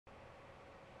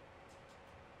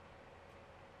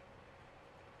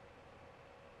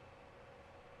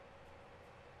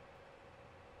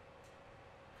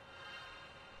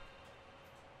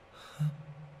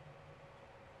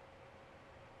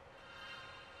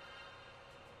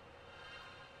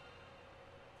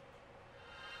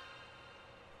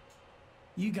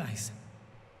You guys.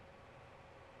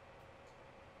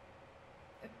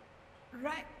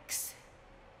 Rex.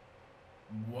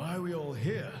 Why are we all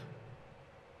here?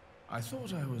 I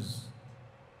thought I was...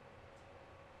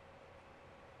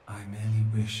 I merely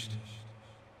wished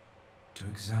to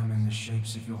examine the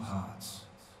shapes of your hearts.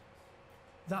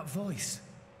 That voice.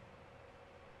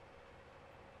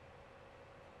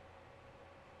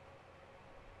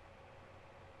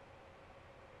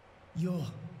 You're...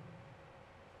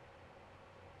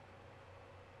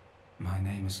 My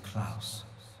name is Klaus,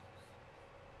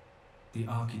 the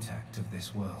architect of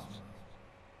this world.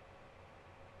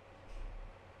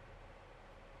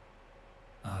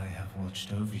 I have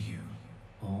watched over you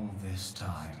all this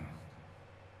time.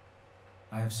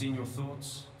 I have seen your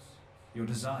thoughts, your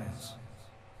desires,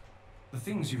 the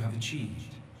things you have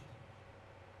achieved.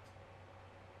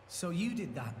 So you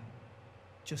did that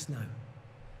just now?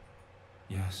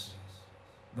 Yes,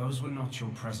 those were not your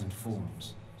present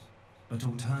forms, but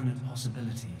alternate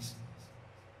possibilities.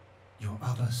 Your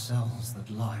other selves that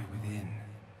lie within.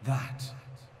 That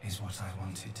is what I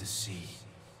wanted to see.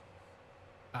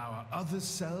 Our other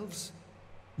selves?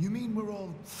 You mean we're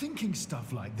all thinking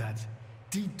stuff like that,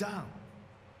 deep down?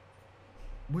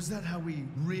 Was that how we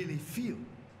really feel?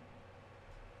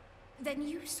 Then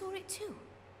you saw it too?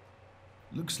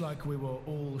 Looks like we were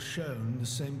all shown the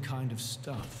same kind of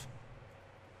stuff.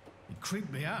 It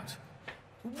creeped me out.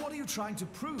 What are you trying to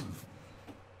prove?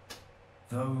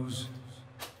 Those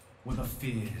were the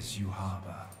fears you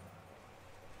harbor.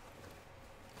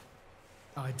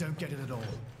 I don't get it at all.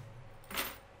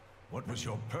 What was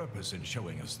your purpose in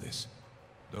showing us this?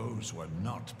 Those were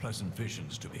not pleasant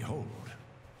visions to behold.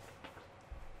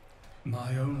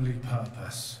 My only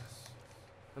purpose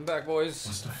I'm back, boys.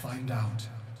 was to find out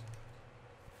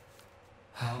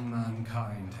how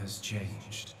mankind has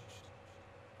changed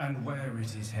and where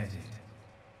it is headed.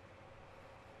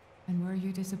 And were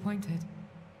you disappointed?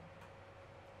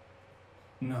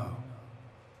 No.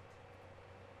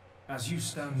 As you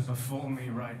stand before me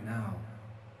right now,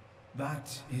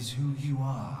 that is who you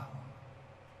are.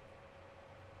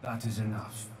 That is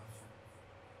enough.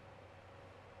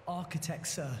 Architect,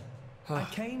 sir. I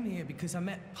came here because I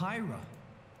met Pyra.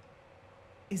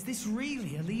 Is this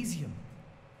really Elysium?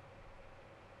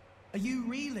 Are you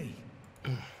really?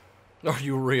 Are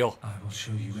you real? I will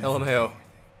show you LMAO. everything.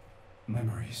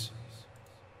 Memories.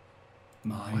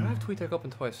 Why did I Mine have TweetDeck open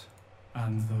twice?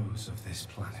 and those of this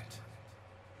planet.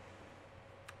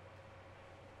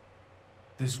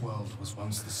 This world was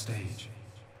once the stage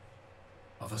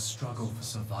of a struggle for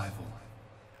survival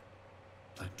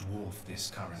that dwarfed this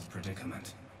current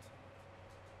predicament.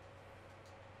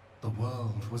 The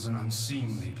world was an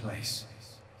unseemly place,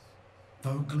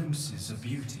 though glimpses of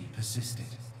beauty persisted.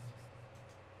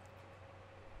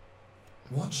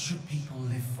 What should people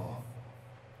live for?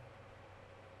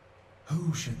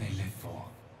 Who should they live for?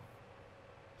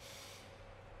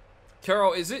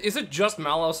 Carol, is it just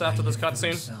Malos after They this live for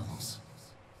cutscene? themselves,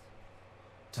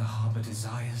 to harbor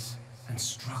desires and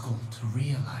struggle to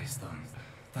realize them.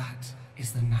 That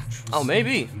is the natural Oh, state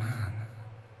maybe. of man.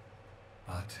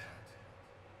 But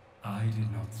I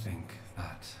did not think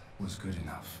that was good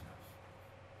enough.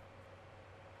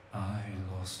 I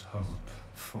lost hope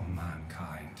for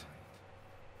mankind.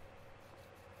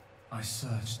 I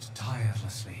searched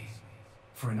tirelessly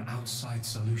for an outside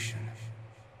solution.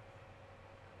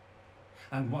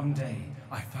 And one day,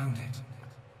 I found it.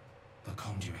 The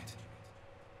conduit.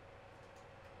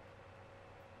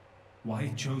 Why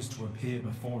it chose to appear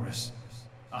before us,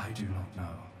 I do not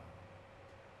know.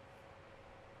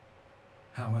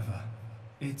 However,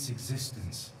 its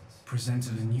existence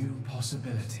presented a new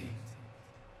possibility.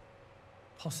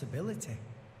 Possibility?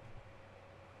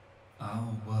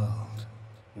 Our world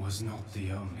was not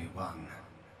the only one.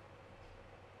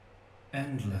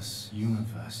 Endless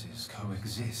universes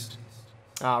coexist,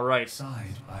 Ah, right.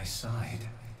 side by side,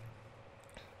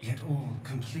 yet all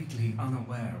completely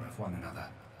unaware of one another.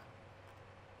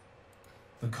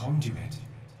 The conduit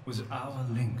was our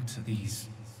link to these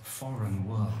foreign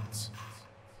worlds.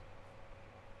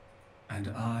 And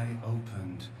I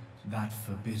opened that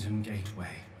forbidden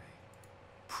gateway,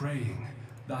 praying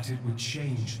that it would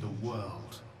change the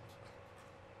world.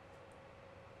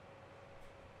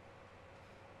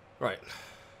 Right.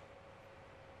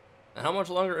 And how much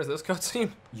longer is this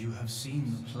cutscene? You have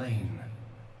seen the plane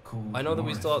called I know that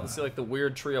we still have to Moritha. see like the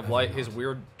weird tree of life, his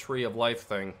weird tree of life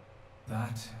thing.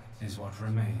 That is what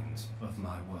remains of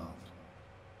my world.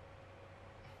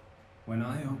 When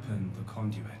I opened the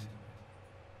conduit,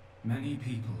 many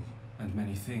people and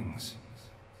many things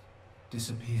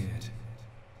disappeared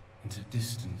into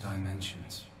distant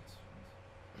dimensions.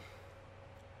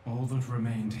 All that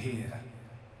remained here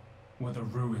were the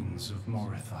ruins of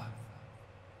Moritha.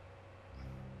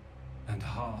 And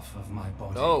half of my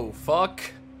body. Oh, fuck.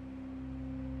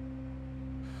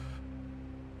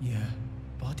 Your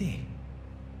body?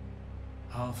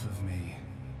 Half of me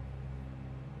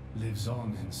lives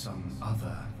on in some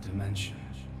other dimension.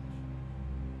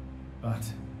 But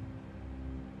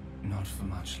not for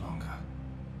much longer.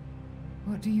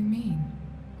 What do you mean?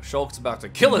 Shulk's about to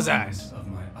kill his The ass. moment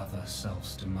of my other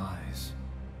self's demise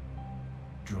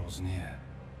draws near.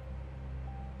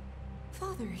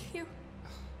 Father, you...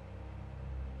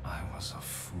 I was a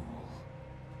fool.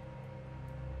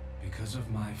 Because of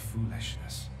my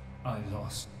foolishness, I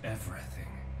lost everything.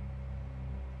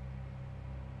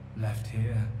 Left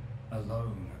here,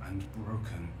 alone and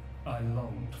broken, I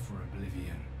longed for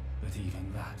oblivion, but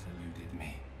even that eluded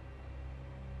me.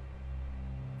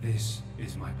 This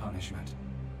is my punishment.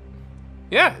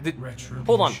 Yeah.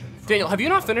 Hold on. Retribution for Daniel, have you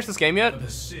not finished this game yet? the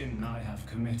sin I have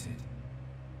committed.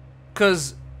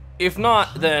 Because if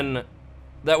not, then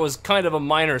that was kind of a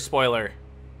minor spoiler.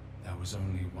 There was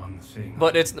only one thing.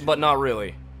 But I could do. not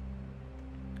really.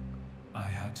 I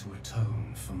had to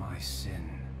atone for my sin.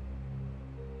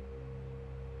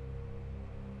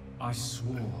 I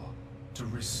swore to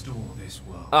restore this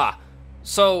world. Ah.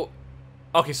 So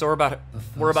okay, so we're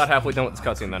about halfway done with this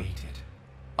cutscene then.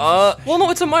 Well no,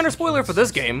 it's a minor spoiler for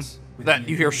this game that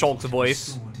you hear Shulk's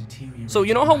voice. So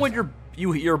you know how when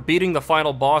you're beating the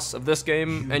final boss of this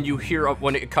game and you hear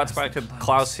when it cuts back to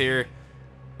Klaus here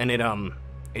and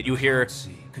you hear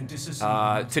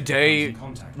today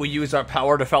we use our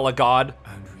power to fell a god.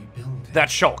 And rebuild it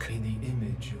That's Shulk. in the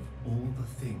image of all the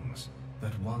things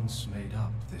that once made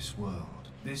up this world.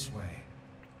 This way,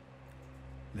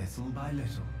 little by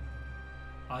little,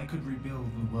 I could rebuild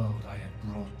the world I had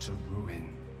brought to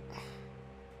ruin.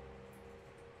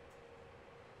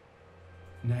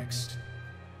 Next,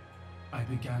 I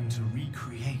began to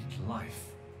recreate life.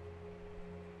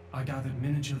 I gathered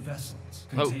miniature vessels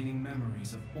containing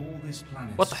memories of all this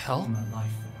planet's What the hell? former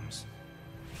life forms.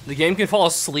 The game can fall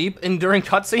asleep during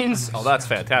cutscenes? And I Oh, that's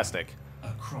scattered fantastic.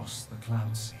 them across the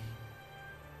cloud sea.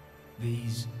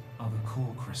 These are the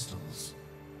core crystals.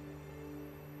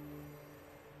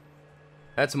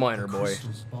 That's minor, The boy.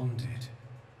 crystals bonded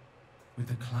with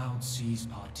the cloud sea's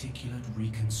particulate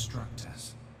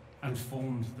reconstructors and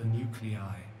formed the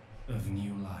nuclei of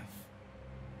new life.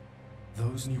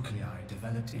 Those nuclei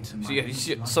developed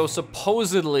into So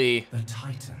supposedly the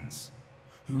Titans,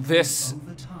 who this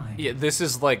over time this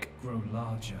is like grow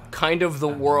larger. kind of the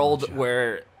and world larger.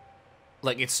 where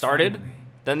like it started. Finally,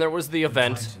 Then there was the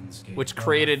event Titans gave which birth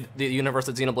created the universe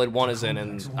that Xenoblade 1 is in,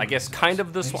 and complex I guess organisms kind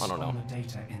of this one, I based don't know. on the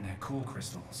data in their core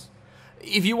crystals.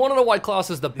 If you want to know why Klaus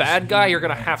is the bad guy, you're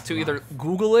gonna have to either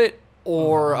Google it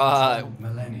or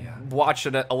millennia watch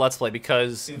a Let's Play,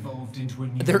 because evolved into a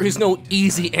new there is no breed of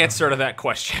easy vampire. answer to that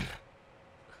question.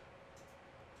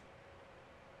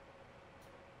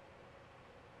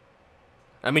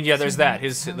 I mean, yeah, there's So that.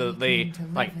 that's how we They came to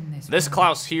live like in this this world.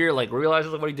 Klaus here like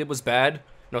realizes what he did was bad.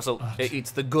 No, so it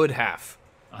eats the good half,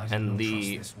 I did and not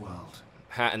the trust this world,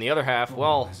 and the other half. all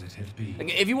well, as it had been.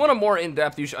 if you want a more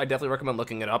in-depth, I definitely recommend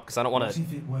looking it up because I don't want What to.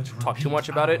 if it were to talk too repeat much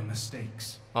about our it.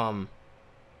 mistakes?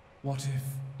 What if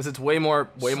 'Cause it's way more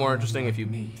someone interesting if like you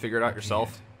me figure it out appeared?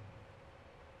 yourself.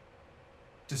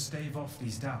 To stave off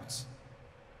these doubts,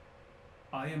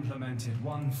 I implemented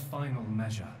one final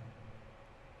measure.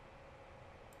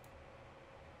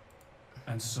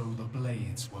 And so the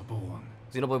blades were born.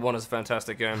 Xenoblade 1 is a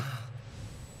fantastic game.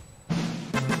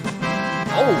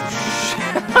 Oh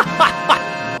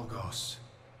shit! Logos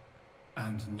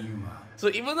and Numa. So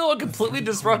even though it completely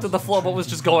disrupted the flow of what was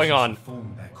just going on,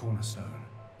 Formed their cornerstone.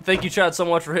 thank you, Chad, so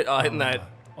much for hitting that.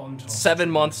 On top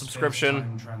 7-month of the subscription.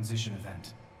 space-time transition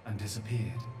event and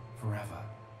disappeared forever.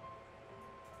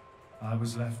 I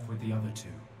was left with the other two,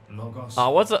 Logos.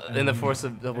 What's up and in the Numa, force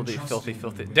of Double D? entrusting Filthy, me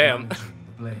filthy. with Damn. managing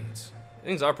the blades.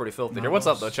 Things are pretty filthy here. What's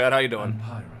up though, Chad? How you doing? And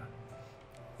Pyra.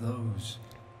 Those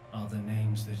are the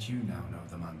names that you now know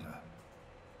them under.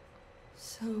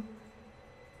 So...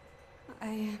 I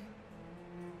am...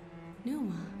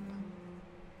 Numa.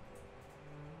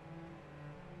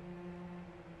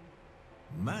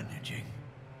 Managing?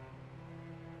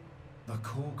 The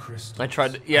core crystals. I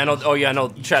tried. Yeah, no. Oh yeah, no.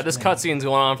 Chad, this cutscene's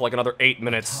going on for like another 8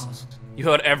 minutes. tasked You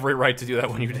had every right to do that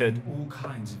when you did. all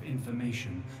kinds of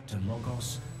information to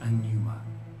Logos and Numa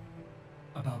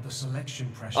about the selection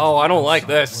pressure. Oh, I don't like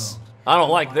this. I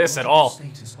don't like this at all.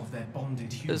 Status of their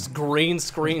bonded This humans, green but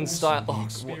screen also style. the Oh,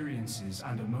 experiences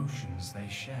and emotions they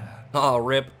share. oh,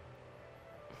 rip.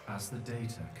 As the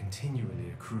data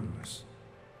continually accrues,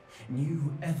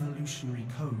 new evolutionary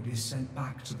code is sent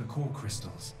back to the core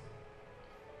crystals.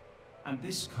 And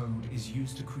this code is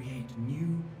used to create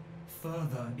new,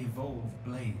 further evolved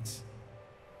blades.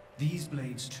 These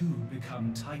blades too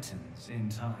become titans in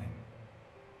time,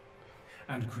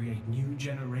 and create new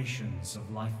generations of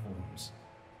life forms.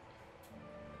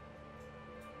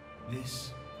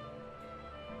 This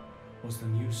was the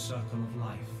new circle of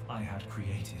life I had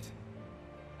created.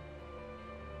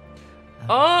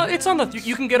 It's on the.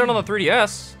 You can get it on the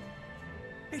 3DS.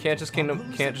 Can't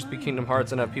just be Kingdom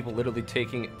Hearts and have people literally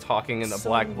talking in the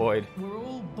black void. We're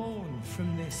all born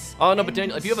from this. Oh no, but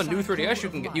Daniel, if you have a new 3DS,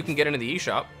 you can get into the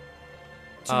eShop.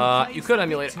 You could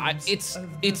emulate it.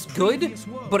 It's good,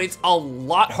 but it's a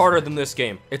lot harder than this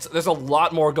game. There's a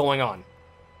lot more going on.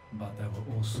 But there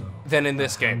were also than in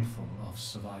this game. Handful of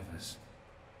survivors.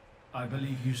 I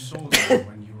believe you saw them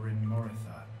when you were in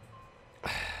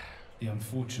Moritha. The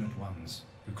unfortunate ones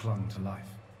who clung to life.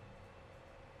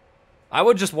 I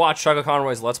would just watch Shaka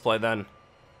Conroy's Let's Play then.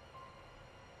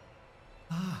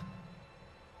 Ah.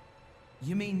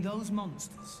 You mean those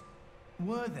monsters?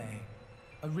 Were they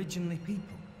originally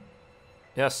people?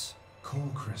 Yes.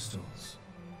 Core crystals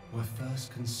were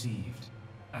first conceived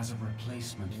as a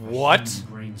replacement for what?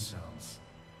 human brain cells.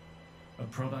 A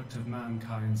product of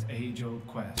mankind's age-old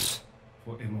quest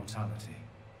for immortality.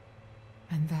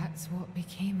 And that's what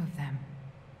became of them.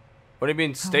 What do you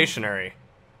mean stationary?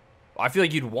 I feel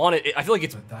like you'd want it. I feel like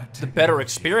it's the better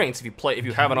experience if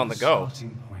you have it on the go.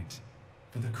 Starting point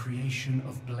for the creation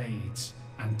of blades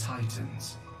and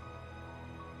titans.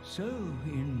 So,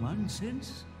 in one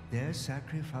sense, their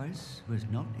sacrifice was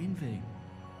not in vain,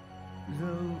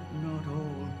 though not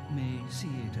all may see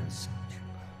it as such.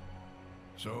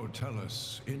 So tell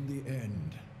us, in the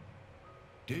end,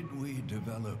 did we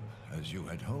develop as you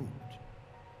had hoped?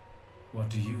 What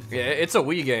do you think? Yeah, it's a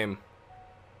Wii game.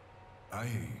 I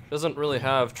Doesn't really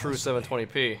have true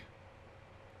 720p.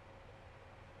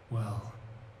 Well,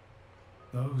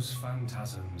 those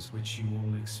phantasms which you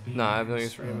all experienced. Nah, I have no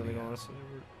use for everything, honestly.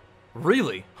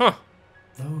 Really? Huh.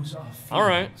 Those are all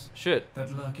right. feelings Shit.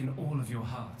 that lurk in all of your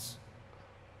hearts.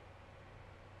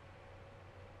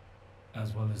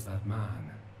 As well as that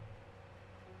man,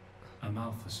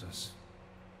 Amaltheus.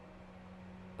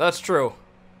 That's true.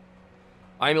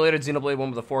 I emulated Xenoblade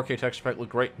 1 with a 4K texture pack.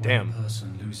 Looked great. Damn.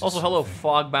 Also, hello,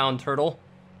 Fogbound Turtle.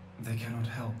 They cannot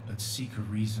help but seek a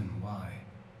reason why.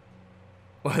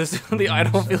 Why does the I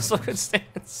don't feel so good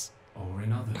stance? Or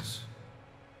in others.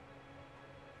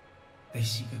 They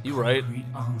seek a You right. concrete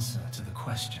answer to the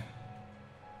question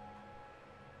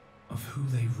of who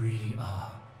they really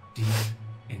are deep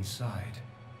inside.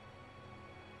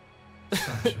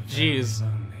 Such a Jeez.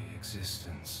 very lonely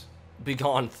existence.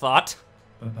 Begone Thought.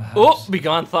 But perhaps Oh,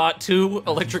 Begone Thought 2,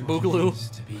 Electric that is what it Boogaloo. is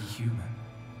to be human.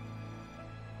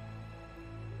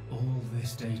 All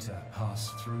this data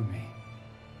passed through me,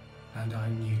 and I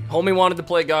knew. Homie wanted to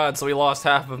play God, so he lost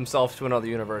half of himself to another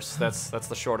universe. That's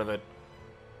the short of it.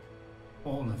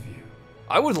 All of you.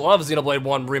 I would love Xenoblade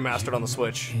 1 remastered on the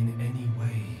Switch. In any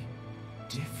way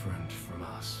different from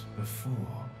us before.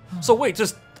 So wait,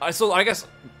 so I guess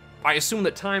I assume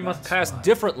that time must pass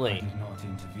differently I did not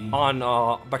intervene.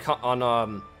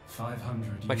 on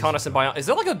 500 Mykonos and Bion. Is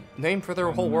there like a name for their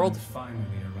when whole the world? man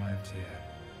finally arrived here.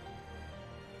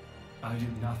 I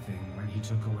did nothing when he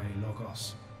took away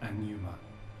Logos and Numa.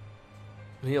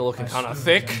 You're looking I kind of stood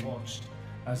thick. and watched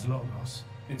as Logos,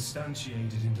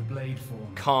 instantiated into blade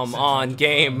form, Come set on, out to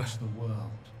game. purge the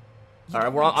world. All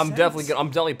right, I'm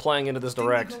definitely playing into this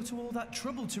direct. Didn't you go to all that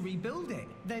trouble to rebuild it?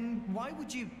 Then why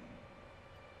would you?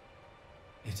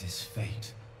 It is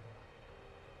fate.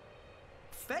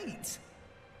 Fate?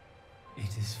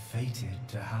 It is fated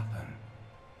to happen.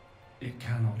 It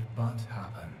cannot but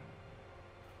happen.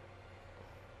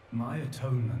 My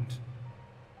atonement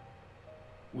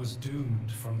was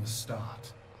doomed from the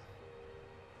start.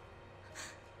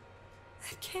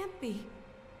 That can't be.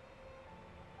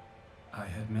 I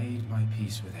had made my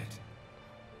peace with it.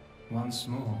 Once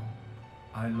more,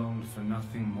 I longed for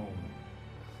nothing more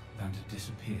than to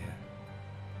disappear.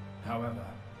 However,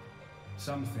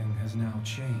 something has now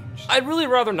changed. I'd really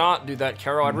rather not do that,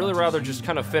 Caro. I'd really rather just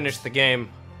kind of finish the game.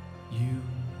 You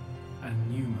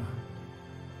and Numa.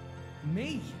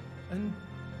 Me? And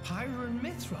Pyra and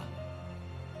Mithra?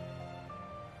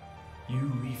 You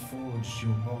reforged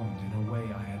your bond in a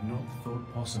way I had not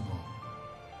thought possible.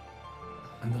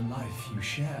 And the life you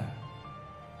share.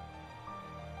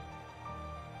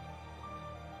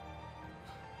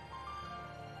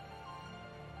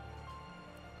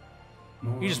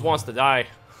 He just wants to die.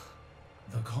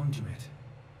 The conduit,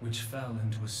 which fell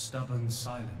into a stubborn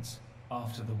silence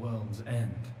after the world's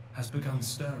end, has begun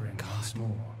stirring once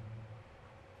more.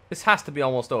 This has to be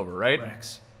almost over, right?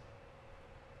 Rex.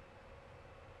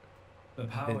 The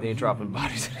power They dropping you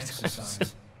bodies.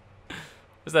 exercise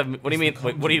What's that? What do you mean? is the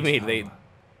Wait, what do you mean? conduit They? power.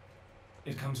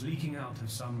 It comes leaking out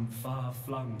of some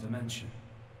far-flung dimension,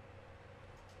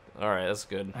 All right, that's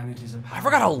good. and it is a I power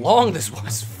forgot how we long know this nothing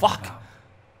was. Fuck. about.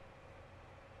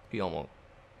 He almost.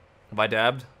 Have I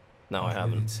dabbed? No, I But with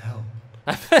haven't. its help,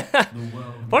 the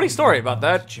world Funny may story be about about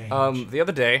that. to change. The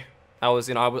other day, I was,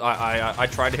 I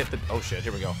tried to hit the. Oh shit!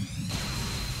 Here we go.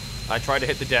 I tried to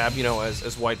hit the dab,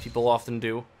 as white people often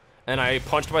do, and I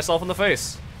punched myself in the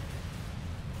face.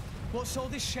 What's all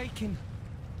this shaking?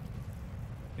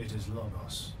 It is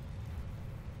Logos.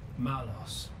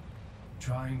 Malos.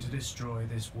 Trying to destroy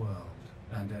this world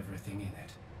and everything in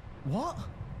it. What?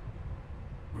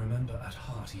 Remember, at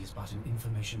heart he is but an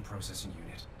information processing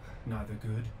unit. Neither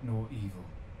good nor evil.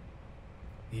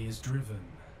 He is driven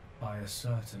by a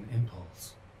certain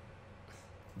impulse.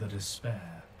 The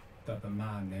despair that the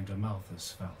man named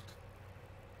Amalthus felt.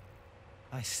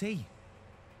 I see.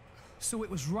 So it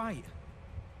was right.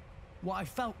 What I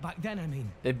felt back then, I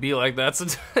mean. It'd be like that.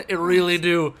 It really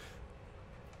do.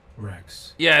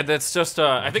 Rex. Yeah, that's just.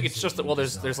 I think it's just that. Well,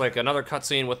 there's like another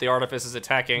cutscene with the artifices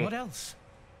attacking. What else?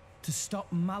 To stop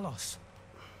Malos.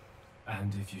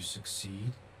 And if you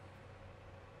succeed,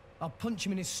 I'll punch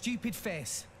him in his stupid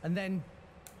face, and then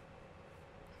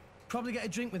probably get a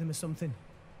drink with him or something.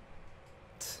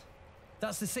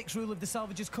 That's the 6th rule of the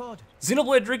Salvager's Code.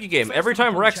 Xenoblade drinking game. First Every one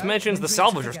time punch Rex out, mentions then the drinks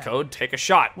Salvager's again. Code, take a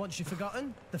shot. Once you've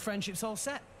forgotten, the friendship's all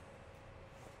set.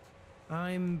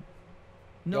 I'm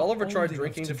not Y'all ever old tried enough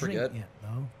drinking to drink forget? yet,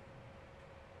 no.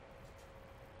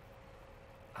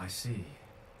 I see.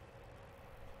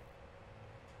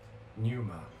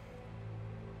 Numa.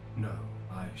 No,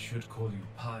 I should call you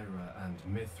Pyra and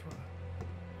Mithra.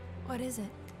 What is it?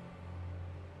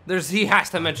 He has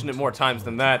to mention it more times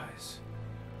than that. Apologize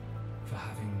for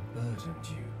having burdened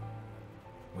you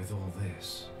with all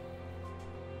this.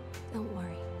 Don't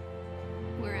worry.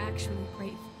 We're actually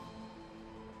grateful.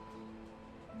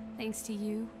 Thanks to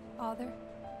you, Father,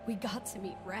 we got to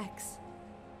meet Rex.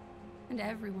 And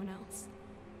everyone else.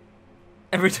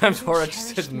 Every time We Tora just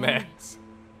cherished says meh. moments.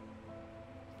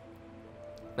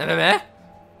 Meh meh meh?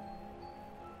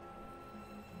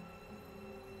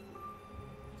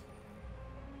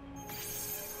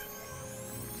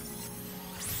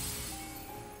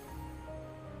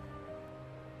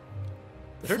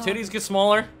 Did her titties get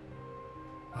smaller?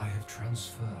 I have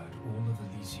transferred all of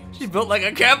Elysium's She built like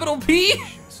a capital P?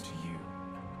 emotions to you.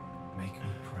 Make me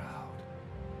proud.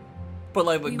 But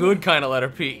like the We good will. kind of letter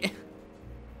P.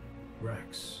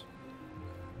 Rex,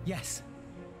 Yes.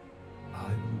 I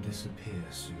will disappear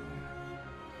soon.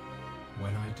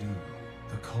 When I do,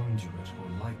 the conduit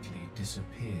will likely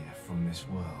disappear from this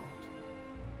world.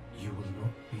 You will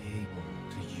not be able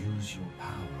to use your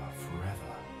power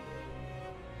forever.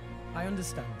 I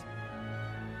understand.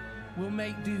 We'll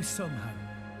make do somehow.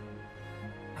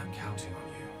 I'm counting on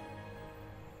you.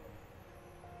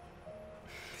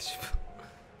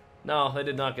 No, they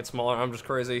did not get smaller. I'm just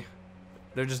crazy.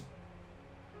 They're just...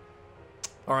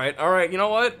 Alright, you know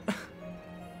what?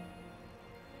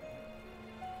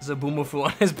 Zabumafu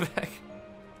on his back.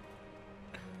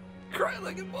 Cry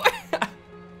like a boy.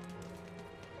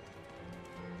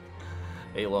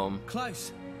 Alom.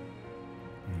 Klaus.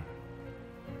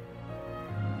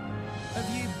 Have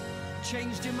you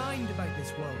changed your mind about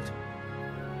this world?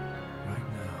 Right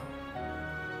now,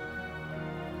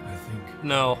 I think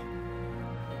No. I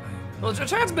am Well, glad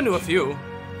Chad's been to a few.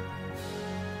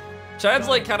 Chad's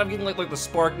like kind of getting like the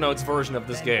Spark Notes version of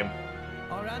this game.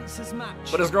 Our answers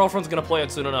match. But his girlfriend's gonna play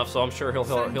it soon enough, so I'm sure he'll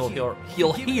Thank you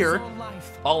for giving hear us all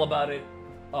life. all about it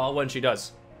when she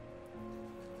does.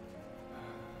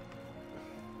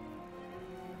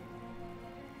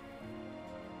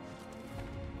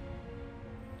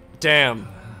 Damn.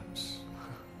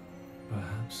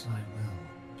 Perhaps I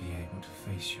will be able to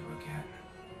face you again.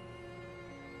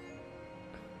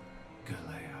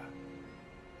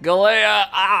 Galea. Galea!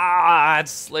 Ah!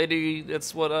 It's Lady...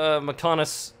 It's what,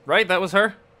 McTonis... Right? That was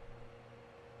her?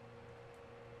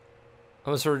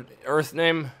 That was her Earth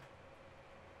name?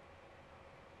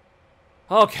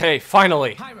 Okay,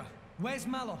 finally. Pyra, where's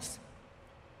Malos?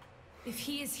 If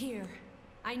he is here,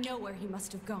 I know where he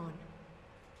must have gone.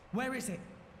 Where is it?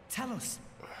 Tell us.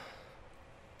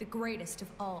 The greatest of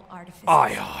all artifices.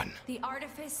 Ion. The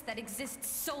artifice that exists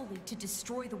solely to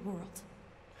destroy the world.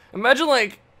 Imagine,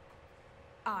 like,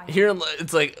 Ion. here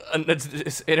it's like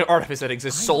it's an artifice that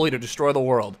exists solely to destroy the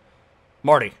world.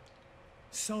 Marty.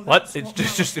 So What? that's It's what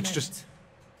just- Malos it's just- meant.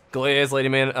 Galea's Lady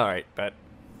Man. Alright, bet.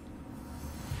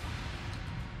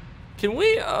 Can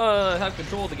we have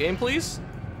control of the game, please?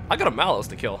 I got a Mallows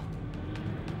to kill.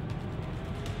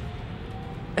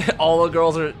 All the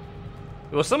girls are.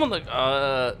 Well, some of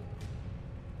the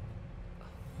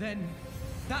Then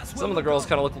that's some of the girls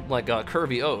kind of look like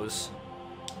curvy O's.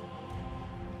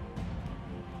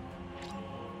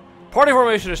 Party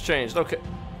formation has changed. Okay.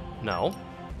 No.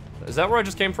 Is that where I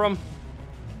just came from?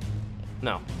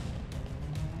 No.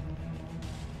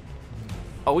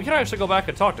 Oh, we can actually go back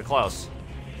and talk to Klaus.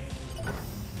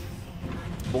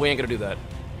 But we ain't gonna do that.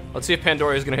 Let's see if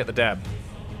Pandora is gonna hit the dab.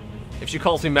 If she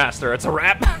calls me master, it's a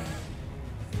wrap.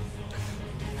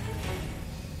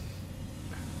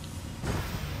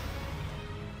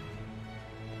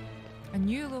 A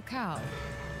new locale.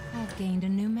 I've gained a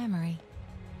new memory.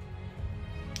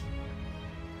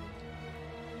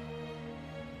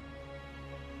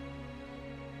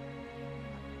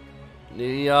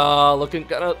 Yeah, looking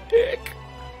kinda dick.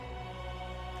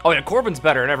 Oh yeah, Corbin's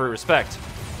better in every respect.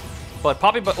 But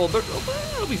Poppy, well,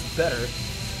 he's better.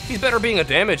 He's better being a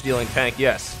damage-dealing tank,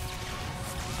 yes.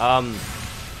 But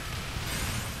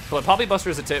Poppy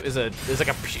Buster is like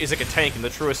a tank in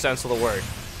the truest sense of the word.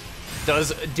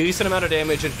 Does a decent amount of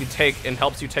damage and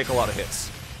helps you take a lot of hits.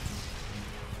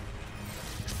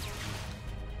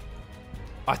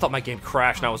 I thought my game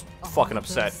crashed and I was fucking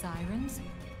upset. Sirens?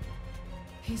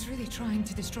 He's really trying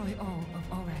to destroy all of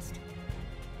Alrest.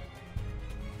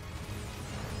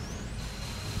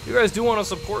 If you guys do want to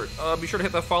support, be sure to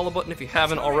hit that follow button if you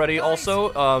haven't already. Also,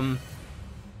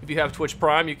 if you have Twitch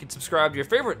Prime, you can subscribe to your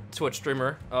favorite Twitch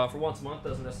streamer for once a month.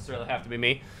 Doesn't necessarily have to be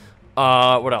me.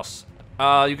 What else?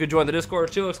 You could join the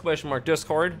Discord too,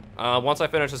 !Discord. Once I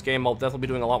finish this game, I'll definitely be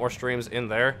doing a lot more streams in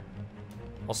there.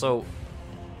 Also,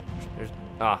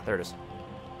 there it is.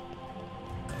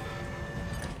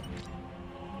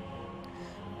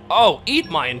 Oh, eat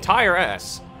my entire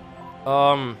ass.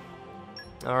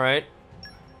 Alright.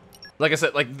 Like I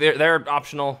said, like they're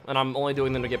optional, and I'm only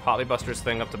doing them to get Poppy Buster's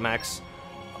thing up to max.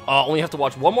 Only have to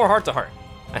watch one more heart to heart.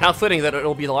 And how fitting that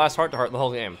it'll be the last heart to heart in the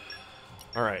whole game.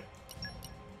 Alright.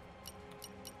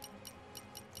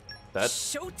 That's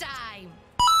Showtime!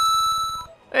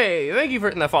 Hey, thank you for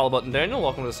hitting that follow button, Daniel.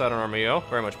 Welcome to the Saturn Army, yo.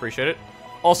 Very much appreciate it.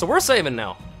 Also, we're saving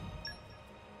now.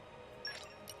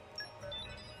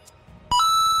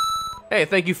 Hey,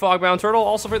 thank you, Fogbound Turtle,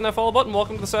 also for hitting that follow button.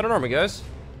 Welcome to the Saturn Army, guys.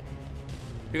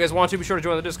 If you guys want to, be sure to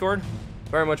join the Discord.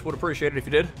 Very much would appreciate it if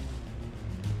you did.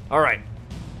 Alright.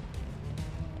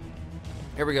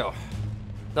 Here we go.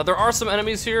 Now, there are some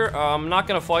enemies here. I'm not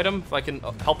going to fight them if I can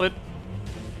help it.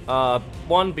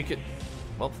 One, because...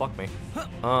 Well, fuck me.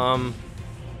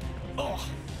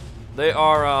 They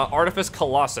are Artifice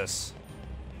Colossus.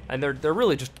 And they're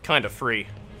really just kind of free.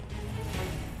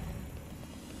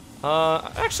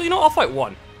 Actually, you know, I'll fight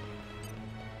one.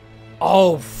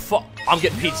 Oh, fuck. I'm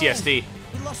getting PTSD.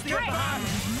 We lost the upper hand.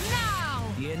 Now!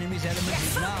 The enemy's element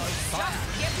is now fire.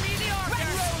 Give me the order!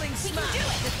 Rolling We can smash! do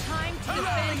it! The time to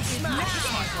defend is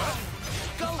smash! now!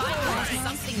 Go I for want it!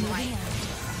 something right.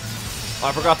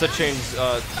 I forgot to change,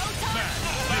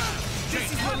 This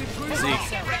is where we prove Zeke.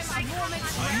 ourselves. I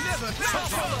never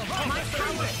trust them. My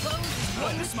power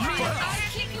flows is I'll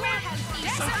kick your head.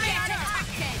 Decimated!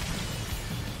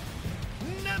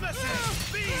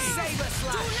 Nemesis! Saber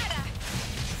slash!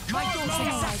 My daunting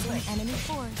assassin. Enemy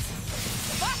force.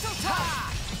 Battle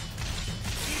tag!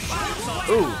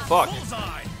 ooh, fuck.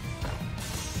 Bullseye!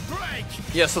 Break!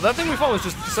 Yeah, so that thing we fought was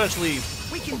just essentially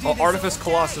We can do this Artifice all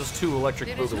day. Colossus 2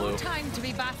 Electric There is no Boogaloo. time to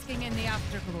be basking in the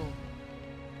afterglow.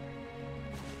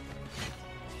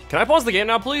 Can I pause the game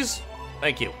now, please?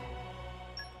 Thank you.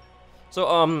 So,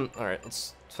 alright,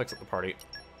 let's fix up the party.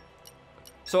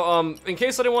 So, in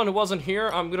case anyone who wasn't here,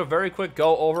 I'm gonna very quick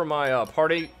go over my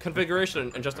party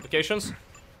configuration and justifications.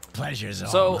 Pleasure's all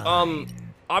So, mine.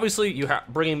 obviously, you have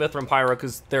bringing Mithra and Pyra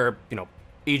because they're, you know,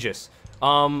 Aegis.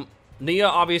 Nia,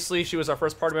 obviously, she was our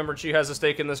first party member. She has a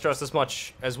stake in this just as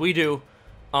much as we do.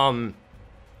 And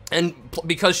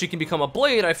because she can become a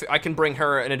blade, I can bring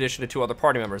her in addition to 2 other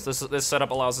party members. This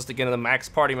setup allows us to get in the max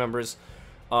party members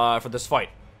for this fight.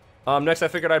 Next, I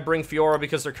figured I'd bring Fiora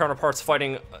because their counterparts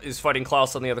fighting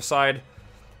Klaus on the other side.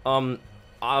 I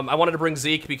wanted to bring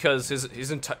Zeke because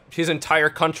his entire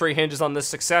country hinges on this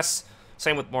success.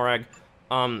 Same with Morag.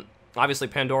 Obviously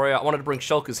Pandora. I wanted to bring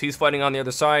Shulk because he's fighting on the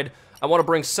other side. I want to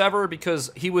bring Sever because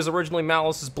he was originally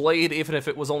Malice's blade, even if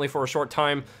it was only for a short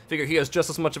time. Figure he has just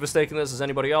as much of a stake in this as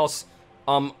anybody else.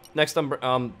 Next,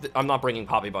 I'm not bringing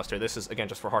Poppy Buster. This is, again,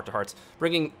 just for heart-to-hearts.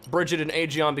 Bringing Bridget and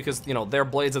Aegon because, you know, they're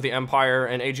blades of the Empire,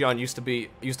 and Aegon used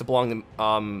to belong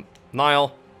to,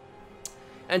 Nile.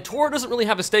 And Tor doesn't really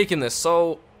have a stake in this,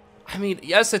 so, I mean,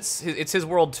 yes, it's his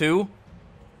world too.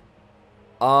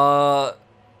 But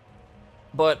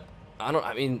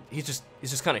I mean, he's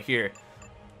just kind of here.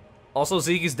 Also,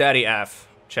 Zeke is Daddy F,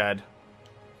 Chad.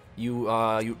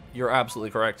 You're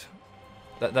absolutely correct.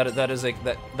 That is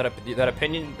that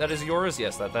opinion that is yours.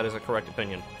 Yes, that is a correct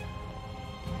opinion.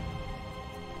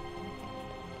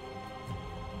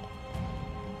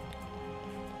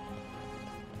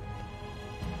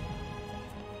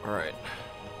 All right,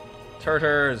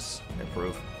 Turters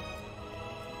improve.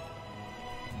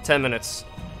 10 minutes.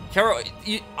 Carol,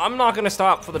 I'm not gonna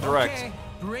stop for the direct. Okay,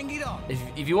 bring it on.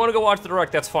 If you want to go watch the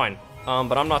direct, that's fine.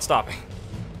 But I'm not stopping.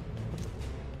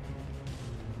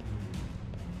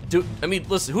 Dude, I mean,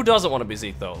 listen, who doesn't want to be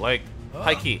Zeke though? Like,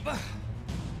 high key.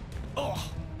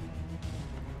 Oh.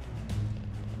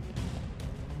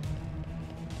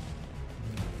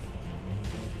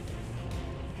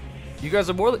 You guys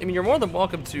are you're more than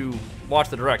welcome to watch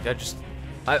the direct.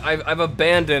 I've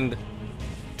abandoned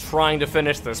trying to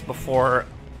finish this before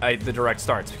the direct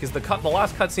starts because the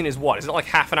last cutscene is what? Is it like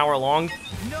half an hour long?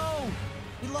 No.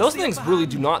 Those things really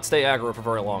do not stay aggro for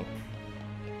very long.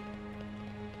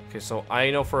 Okay, so I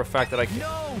know for a fact that I can.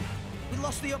 No, we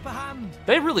lost the upper hand.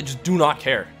 They really just do not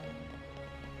care.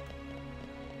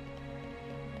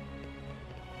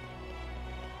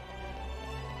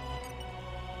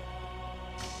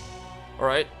 All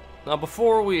right. Now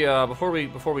before we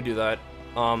do that,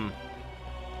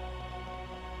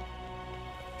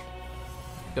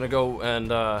 gonna go and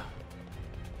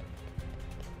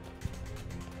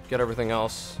get everything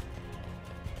else.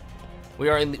 We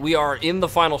are in the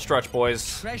final stretch,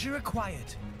 boys. Treasure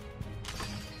acquired.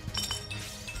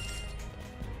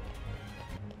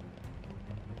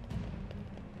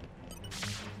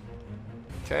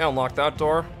 Okay, unlock that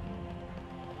door.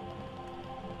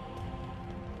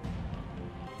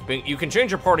 You can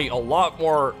change your party a lot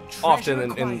more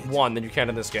often in 1 than you can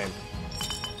in this game.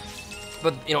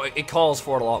 But, you know, it calls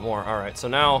for it a lot more. Alright, so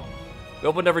now, we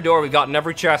opened every door, we've gotten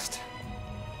every chest.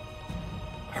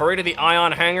 Hurry to the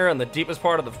ion hangar and the deepest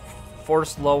part of the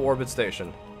first low orbit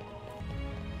station.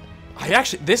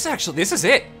 This is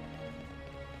it.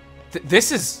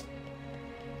 This is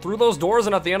through those doors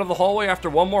and at the end of the hallway after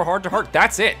one more heart-to-heart.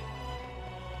 That's it.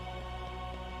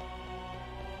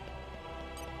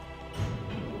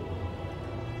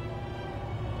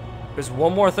 There's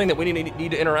one more thing that we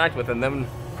need to interact with, and then.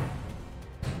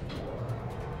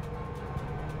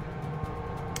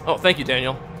 Oh, thank you,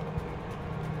 Daniel.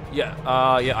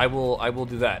 Yeah, yeah, I will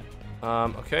do that.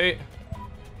 Okay. I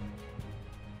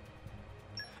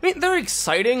mean, they're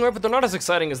exciting, right? But they're not as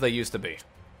exciting as they used to be.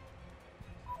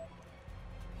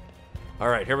 All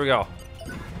right, here we go.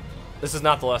 This is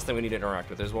not the last thing we need to interact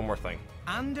with. There's one more thing.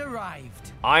 And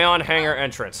arrived. Ion hangar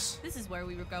entrance. This is where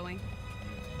we were going.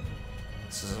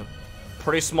 This is a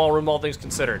pretty small room, all things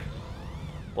considered.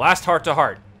 Last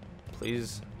heart-to-heart.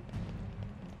 Please.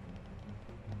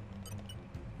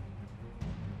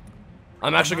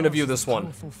 I'm actually going to view this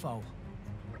one.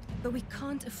 But we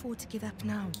can't afford to give up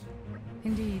now.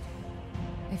 Indeed.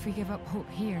 If we give up hope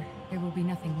here, there will be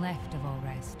nothing left of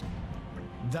Alrest.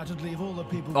 That would leave all the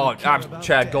people. Oh,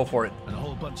 Chad, go for it. And a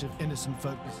whole bunch of innocent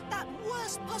folks. That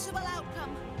worst possible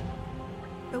outcome.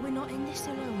 But we're not in this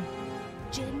alone.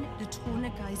 Jin, the Torna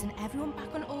guys, and everyone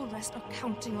back on Alrest are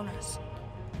counting on us.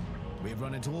 We've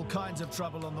run into all kinds of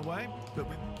trouble on the way, but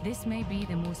This may be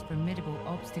the most formidable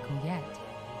obstacle yet,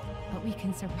 but we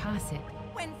can surpass it.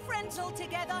 When friends all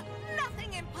together,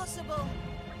 nothing impossible.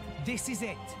 This is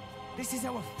it. This is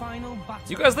our final battle.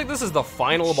 Do you guys think this is the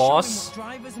final Let's boss? show him what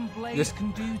drivers and blades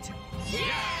can do to. Yeah!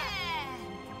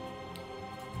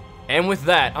 And with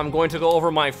that, I'm going to go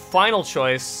over my final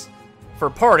choice for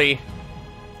party.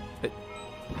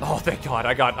 Oh, thank God!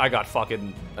 I got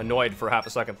fucking annoyed for half a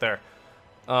second there.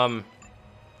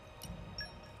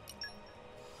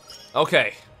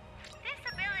 Okay. This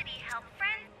ability helps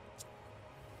friends.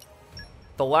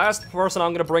 The last person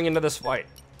I'm gonna bring into this fight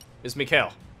is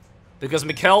Mikhail, because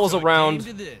Mikhail was around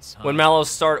when Mallow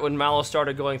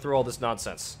started going through all this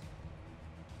nonsense.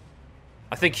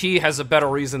 I think he has a better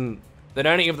reason than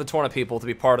any of the Torna people to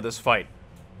be part of this fight.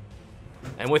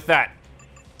 And with that,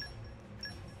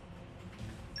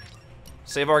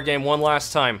 save our game one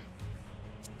last time.